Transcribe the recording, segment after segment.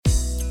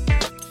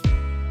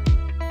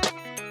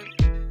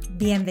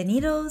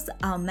Bienvenidos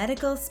al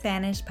Medical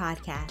Spanish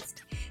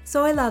Podcast.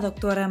 Soy la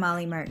doctora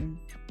Molly Merton.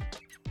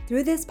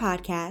 Through this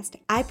podcast,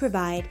 I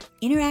provide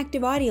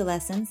interactive audio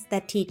lessons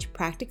that teach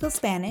practical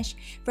Spanish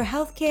for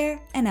healthcare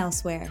and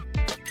elsewhere.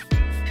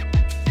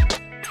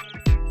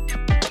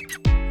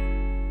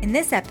 In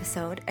this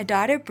episode, a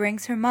daughter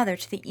brings her mother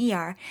to the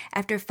ER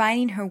after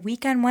finding her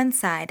weak on one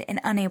side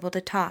and unable to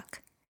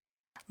talk.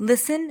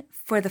 Listen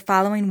for the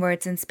following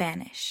words in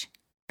Spanish: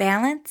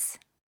 balance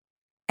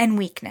and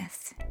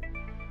weakness.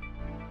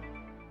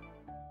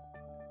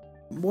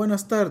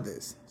 Buenas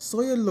tardes,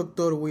 soy el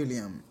doctor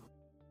William.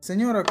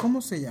 Señora,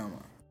 ¿cómo se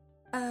llama?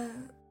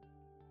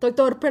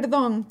 Doctor,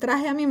 perdón,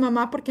 traje a mi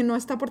mamá porque no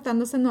está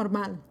portándose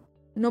normal.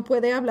 No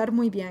puede hablar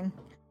muy bien.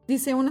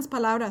 Dice unas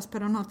palabras,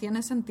 pero no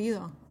tiene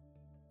sentido.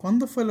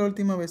 ¿Cuándo fue la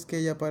última vez que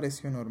ella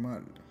pareció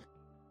normal?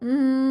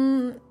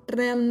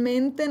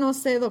 Realmente no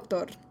sé,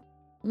 doctor.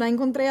 La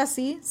encontré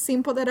así,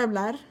 sin poder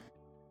hablar.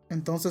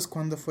 Entonces,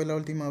 ¿cuándo fue la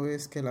última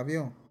vez que la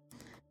vio?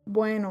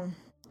 Bueno,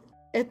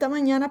 esta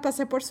mañana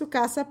pasé por su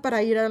casa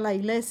para ir a la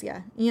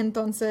iglesia y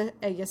entonces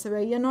ella se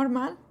veía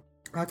normal.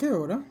 ¿A qué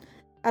hora?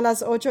 A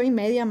las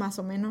 8:30 más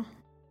o menos.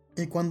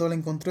 ¿Y cuando la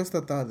encontró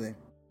esta tarde?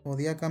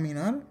 ¿Podía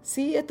caminar?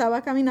 Sí,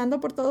 estaba caminando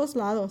por todos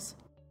lados.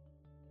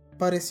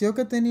 ¿Pareció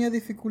que tenía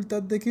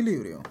dificultad de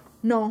equilibrio?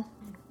 No.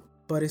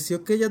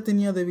 ¿Pareció que ella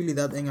tenía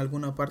debilidad en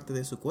alguna parte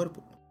de su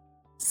cuerpo?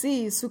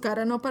 Sí, su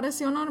cara no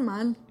pareció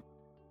normal.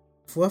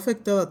 ¿Fue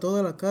afectada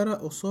toda la cara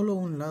o solo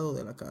un lado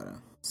de la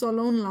cara?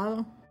 Solo un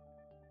lado.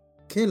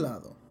 ¿Qué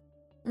lado?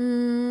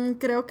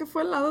 Creo que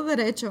fue el lado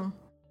derecho,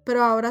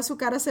 pero ahora su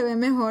cara se ve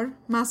mejor,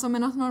 más o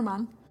menos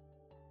normal.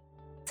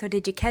 So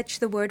did you catch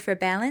the word for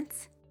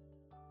balance?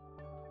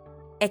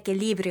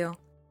 Equilibrio.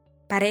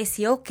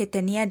 ¿Pareció que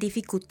tenía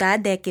dificultad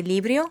de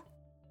equilibrio?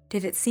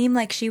 Did it seem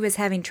like she was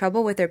having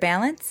trouble with her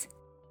balance?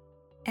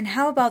 And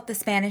how about the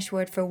Spanish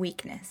word for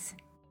weakness?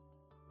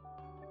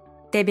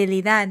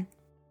 Debilidad.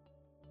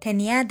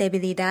 ¿Tenía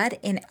debilidad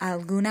en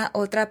alguna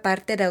otra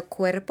parte del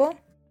cuerpo?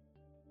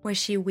 Was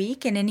she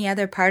weak in any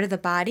other part of the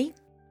body?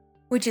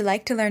 Would you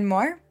like to learn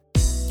more?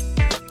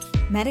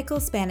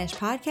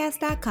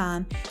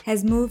 MedicalSpanishPodcast.com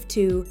has moved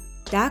to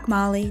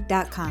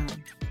DocMolly.com.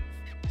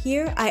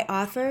 Here I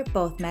offer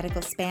both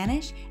medical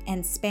Spanish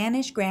and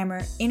Spanish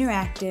grammar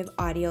interactive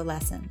audio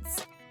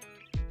lessons.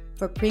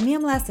 For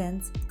premium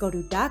lessons, go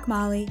to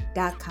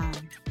DocMolly.com.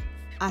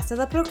 Hasta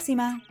la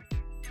próxima!